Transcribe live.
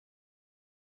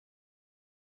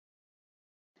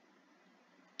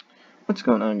What's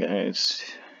going on, guys?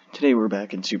 Today we're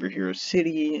back in Superhero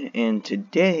City, and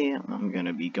today I'm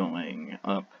gonna be going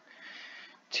up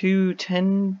to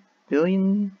 10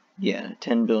 billion? Yeah,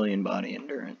 10 billion body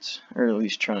endurance, or at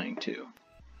least trying to.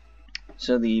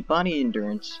 So the body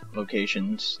endurance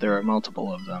locations, there are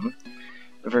multiple of them.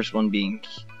 The first one being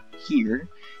here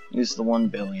is the 1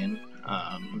 billion,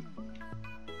 and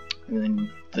then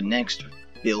the next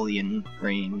billion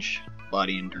range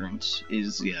body endurance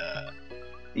is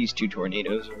these two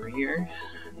tornadoes over here.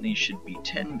 These should be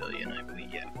 10 billion, I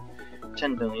believe. Yeah,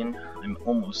 10 billion. I'm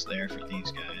almost there for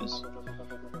these guys.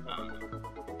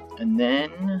 And then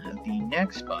the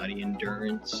next body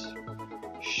endurance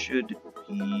should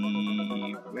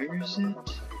be... where is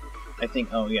it? I think,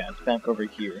 oh yeah, it's back over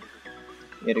here.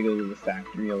 You gotta go to the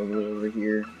factory a little bit over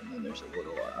here, and then there's a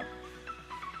little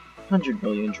 100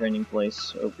 billion training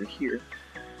place over here.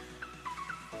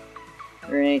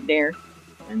 Right there.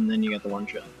 And then you got the one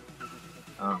shot.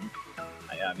 I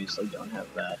obviously don't have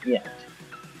that yet,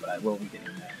 but I will be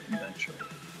getting that eventually.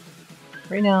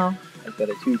 Right now, I've got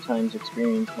a 2x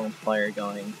experience multiplier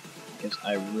going, because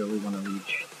I really want to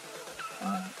reach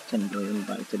 10 billion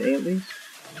by today at least.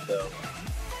 So,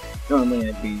 normally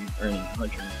I'd be earning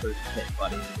 130k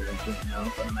body endurance right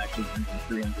now, but I'm actually earning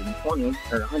 320,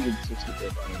 or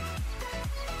 160k body endurance.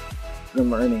 So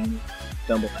I'm earning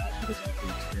double that because I have the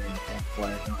experience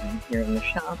multiplier going here in the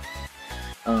shop.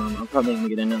 I'm probably going to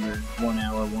get another 1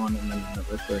 hour one and then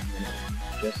another 30-minute one,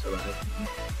 just so that I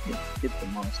can get the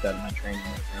most out of my training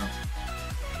right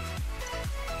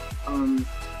now.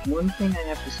 One thing I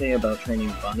have to say about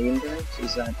training body endurance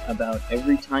is that about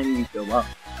every time you go up,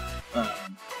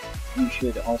 you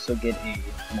should also get a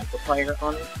multiplier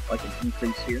on it, like an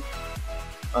increase here,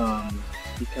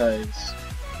 because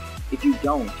if you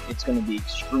don't, it's going to be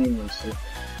extremely slow.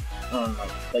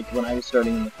 Like when I was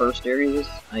starting in the first areas,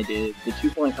 I did the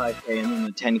 2.5k and then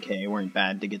the 10k weren't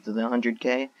bad to get to the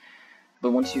 100k,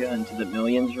 but once you got into the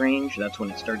millions range, that's when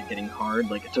it started getting hard.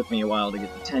 Like it took me a while to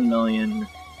get to 10 million,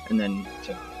 and then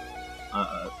to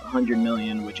 100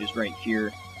 million, which is right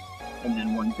here, and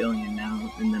then 1 billion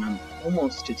now, and then I'm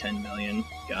almost to 10 billion,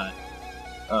 got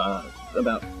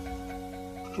about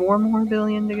 4 more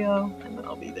billion to go, and then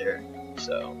I'll be there,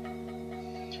 so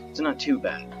it's not too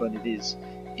bad, but it's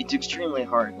extremely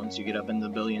hard once you get up in the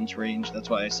billions range. That's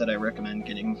why I said I recommend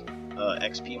getting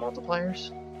XP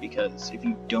multipliers, because if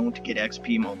you don't get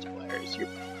XP multipliers, you're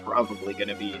probably going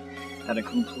to be at a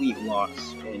complete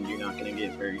loss, and you're not going to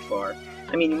get very far.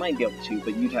 I mean, you might be able to,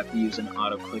 but you'd have to use an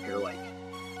auto-clicker, like,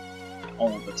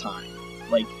 all the time.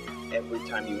 Like, every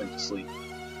time you went to sleep,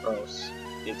 or else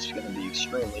it's going to be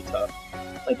extremely tough.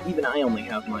 Like, even I only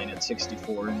have mine at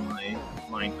 64 and my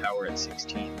mind power at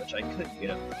 16, which I could get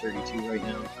up to 32 right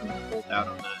now. I'm going to hold out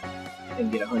on that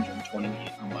and get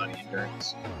 128 on body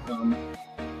endurance.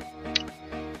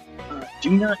 Do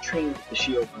not train with the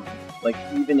shield on. Like,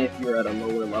 even if you're at a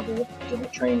lower level,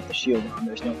 don't train with the shield on.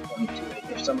 There's no point to it.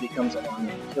 If somebody comes along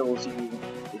and kills you,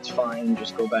 it's fine.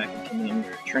 Just go back and continue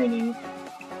your training.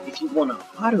 If you want to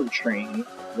auto-train,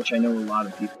 which I know a lot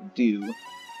of people do,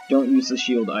 don't use the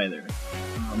shield either.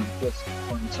 Just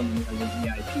find someone who has a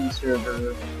VIP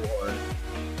server, or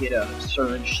get a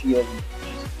surge shield.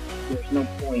 There's no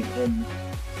point in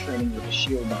training with a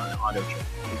shield on auto-train,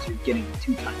 because you're getting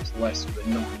 2 times less of it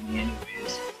normally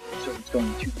anyways, so it's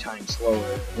going 2 times slower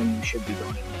when you should be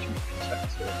going 2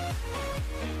 times faster.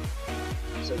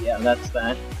 So yeah, that's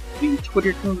that. The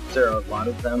Twitter codes, there are a lot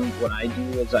of them. What I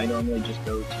do is I normally just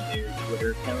go to their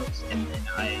Twitter accounts, and then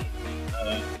I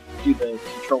do the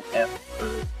Control F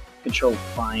or Control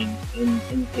find in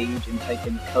page and type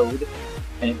in code,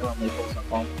 and it normally pulls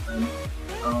up all of them.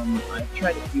 I've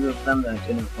tried a few of them that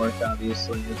didn't work,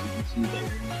 obviously, as you can see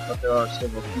there, but there are still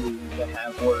a few that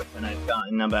have worked, and I've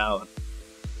gotten about,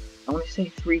 I want to say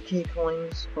 3k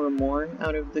coins or more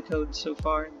out of the code so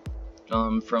far,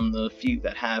 from the few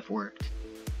that have worked.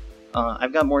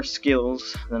 I've got more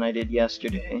skills than I did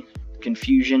yesterday.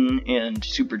 Confusion and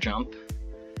super jump.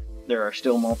 There are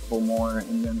still multiple more,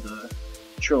 and then the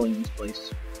trillions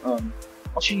place.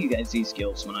 I'll show you guys these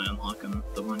skills when I unlock them,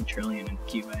 the 1 trillion and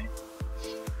QA.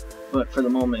 But for the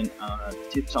moment,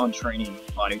 tips on training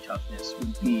body toughness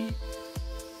would be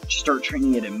start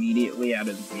training it immediately out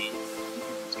of the gate.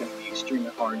 It's going to be extremely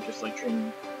hard, just like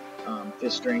training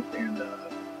fist strength and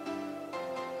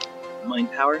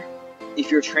mind power. If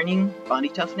you're training body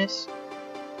toughness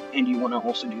and you want to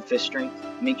also do fist strength,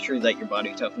 make sure that your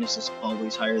body toughness is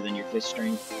always higher than your fist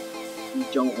strength. You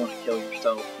don't want to kill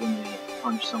yourself when you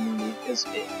punch someone, because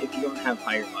if you don't have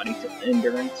higher body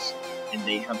endurance and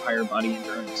they have higher body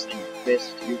endurance than your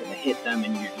fist, you're going to hit them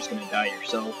and you're just going to die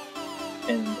yourself.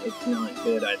 and it's not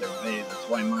good either way. That's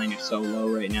why mine is so low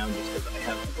right now, just because I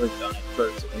haven't worked on it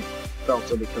personally, but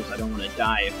also because I don't want to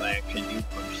die if I actually do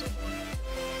punch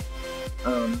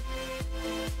someone.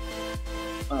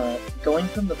 Going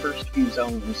from the first few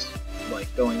zones,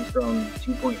 like going from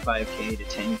 2.5k to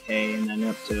 10k and then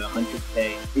up to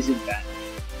 100k, isn't bad.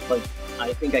 Like,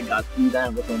 I think I got through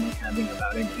that with only having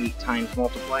about an 8 times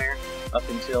multiplier up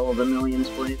until the millions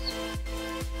place.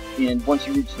 And once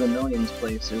you reach the millions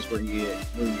place is where you're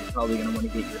probably going to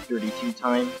want to get your 32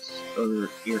 times, or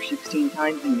your 16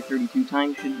 times, and your 32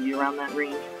 times should be around that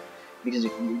range. Because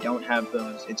if you don't have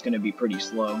those, it's going to be pretty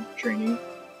slow training.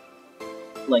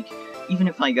 Like, even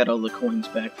if I got all the coins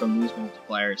back from these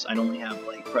multipliers, I'd only have,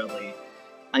 like, probably,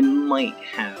 I might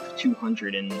have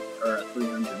 200 or a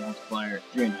 300 multiplier,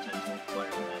 300 times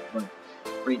multiplier on that, but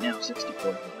right now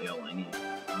 64 is really all I need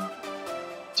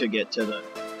to get to the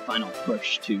final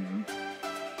push to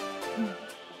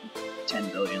 10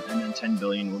 billion, and then 10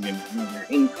 billion will give another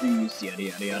increase, yada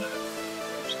yada yada,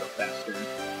 just go faster.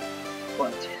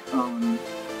 But,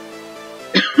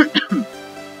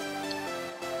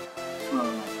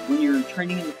 when you're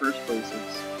training in the first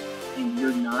places, and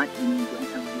you don't have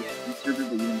the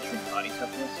considerably even train body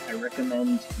toughness, I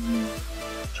recommend you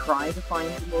try to find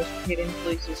the most hidden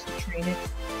places to train it,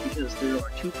 because there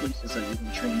are 2 places that you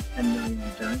can train 10 million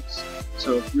endurance.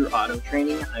 So if you're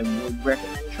auto-training, I would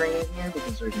recommend training here,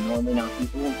 because there's normally not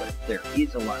people, but if there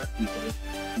is a lot of people,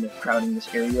 and they're crowding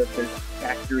this area, if there's a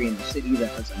factory in the city that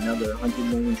has another 100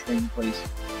 million training place,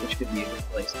 which could be a good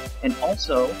place. And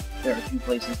also, there are 2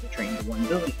 places to train to 1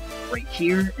 billion. Right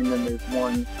here, and then there's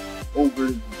one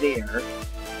over there.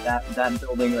 That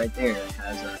building right there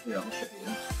has a, here, I'll show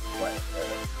you.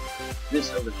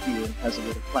 This over here has a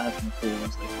little plasma pool,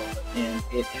 as they call it, and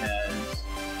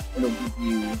it'll give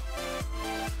you,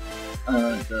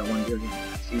 the 1 billion,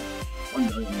 see? 1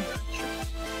 billion endurance.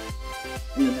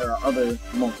 And then there are other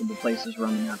multiple places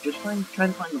running out. Just try to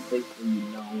find a place where you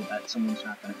know that someone's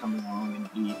not going to come along and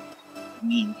be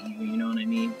mean to you, you know what I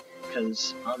mean?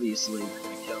 Because obviously, if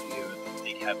they kill you,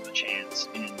 they have the chance,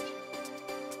 and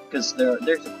because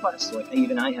there's a quest, like,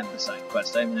 even I have the side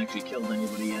quest. I haven't actually killed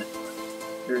anybody yet,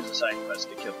 but there is a side quest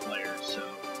to kill players, so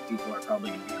people are probably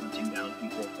going to be hunting down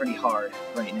people pretty hard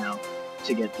right now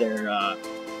to get their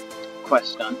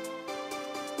quest done.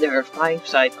 There are 5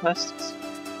 side quests.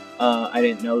 I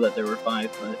didn't know that there were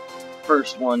 5, but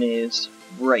first one is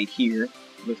right here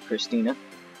with Christina.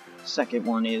 Second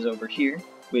one is over here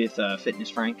with Fitness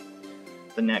Frank.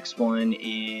 The next one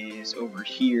is over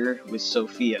here with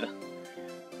Sophia.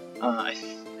 I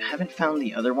haven't found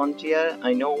the other ones yet.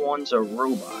 I know one's a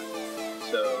robot,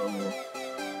 so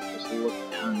just look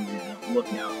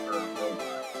out for a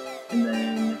robot. And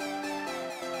then,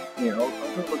 here, I'll go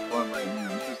look for one right now,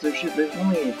 because there's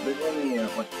only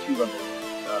like 2 other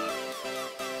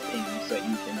things that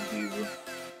you can do.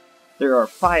 There are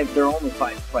only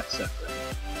 5 quests separate.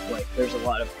 Like, there's a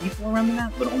lot of people around the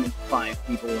map, but only 5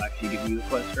 people will actually give you a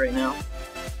quest right now.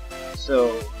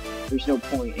 So, there's no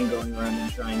point in going around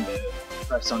and trying to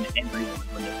press on everyone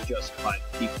when there's just 5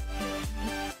 people.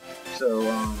 So,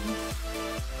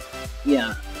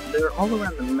 yeah, they're all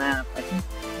around the map. I think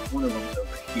one of them's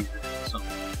over here,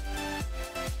 somewhere.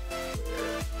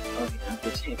 Oh yeah,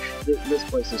 this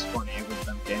place is funny with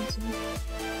them dancing.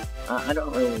 I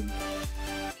don't really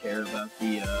care about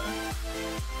the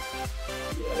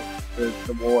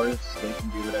wars. They can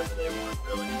do whatever they want,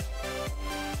 really.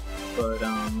 But,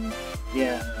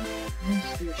 yeah,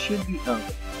 there should be, oh,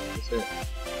 that's it.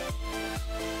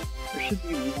 There should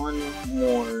be 1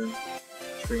 more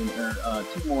train, or,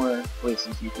 2 more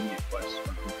places you can get quests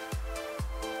from.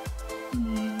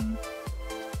 And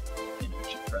I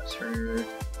should press her.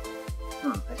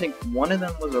 I think one of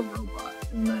them was a robot,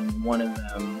 and then one of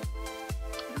them,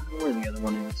 I don't know where the other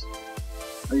one is.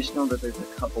 I just know that there's a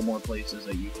couple more places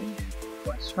that you can get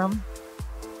quests from,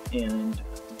 and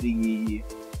the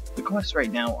quests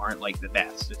right now aren't like the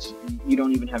best. You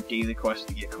don't even have daily quests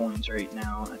to get coins right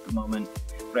now at the moment,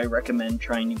 but I recommend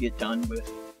trying to get done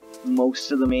with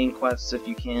most of the main quests if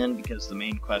you can, because the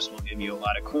main quest will give you a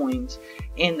lot of coins,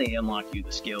 and they unlock you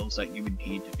the skills that you would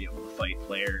need to be able to fight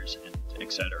players, and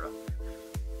etc.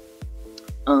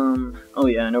 Oh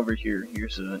yeah, and over here,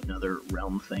 here's another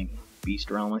realm thing.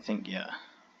 Beast realm, I think, yeah.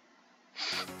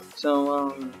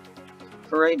 So,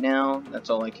 for right now, that's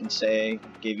all I can say.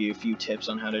 Gave you a few tips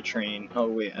on how to train. Oh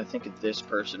wait, I think this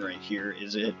person right here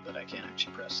is it, but I can't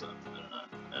actually press them.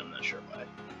 I'm not sure why.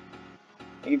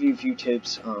 I give you a few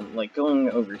tips, like going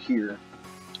over here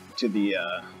to the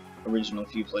original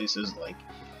few places. Like,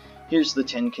 here's the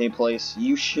 10k place.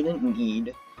 You shouldn't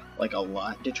need like a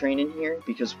lot to train in here,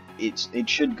 because it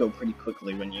should go pretty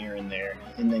quickly when you're in there,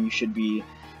 and then you should be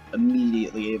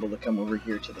immediately able to come over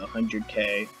here to the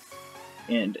 100k,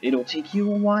 and it'll take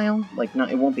you a while, like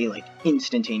it won't be like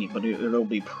instantaneous, but it'll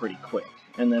be pretty quick.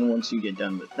 And then once you get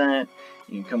done with that,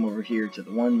 you can come over here to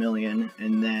the 1 million,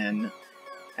 and then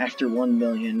after 1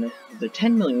 million, the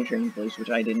 10 million training place, which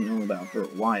I didn't know about for a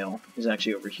while, is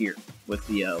actually over here with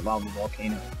the lava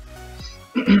volcano.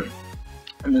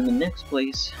 And then the next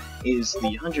place is the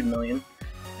 100 million,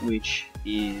 which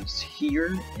is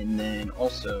here, and then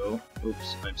also,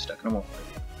 oops, I'm stuck in a wall.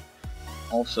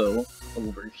 Also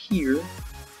over here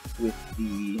with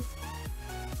the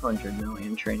 100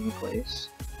 million training place,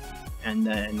 and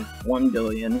then 1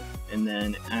 billion, and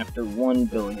then after 1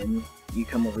 billion, you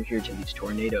come over here to these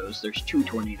tornadoes. There's 2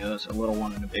 tornadoes, a little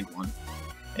one and a big one,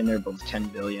 and they're both 10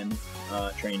 billion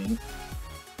training.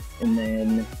 And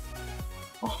then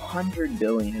 100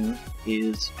 billion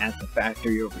is at the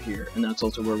factory over here, and that's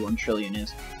also where 1 trillion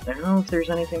is. I don't know if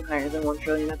there's anything higher than 1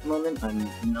 trillion at the moment. I'm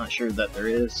not sure that there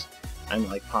is. I'm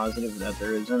like positive that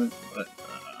there isn't, but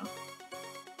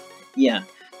yeah.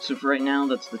 So for right now,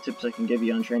 that's the tips I can give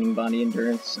you on training body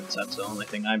endurance, since that's the only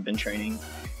thing I've been training.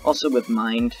 Also with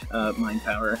mind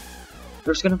power,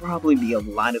 there's gonna probably be a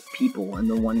lot of people in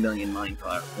the 1 million mind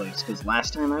power place, because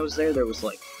last time I was there was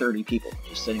like 30 people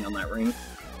just sitting on that ring.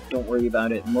 Don't worry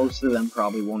about it, most of them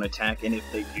probably won't attack, and if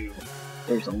they do,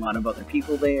 there's a lot of other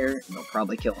people there, and they'll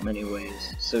probably kill them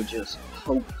anyways, so just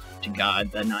hope to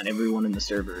God that not everyone in the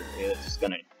server is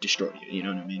gonna destroy you, you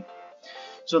know what I mean?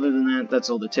 So other than that, that's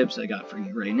all the tips I got for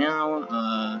you right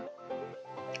now.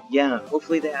 Yeah,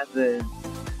 hopefully they have the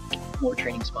more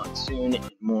training spots soon,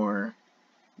 and more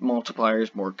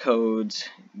multipliers, more codes,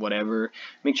 whatever.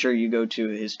 Make sure you go to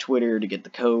his Twitter to get the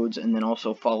codes, and then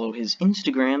also follow his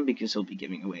Instagram, because he'll be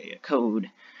giving away a code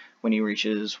when he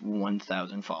reaches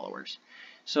 1,000 followers.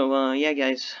 So, yeah,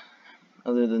 guys,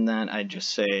 other than that, I'd just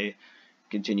say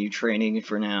continue training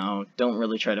for now. Don't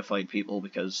really try to fight people,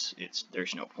 because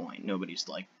there's no point. Nobody's,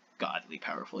 like, godly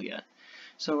powerful yet.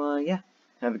 So, yeah,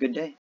 have a good day.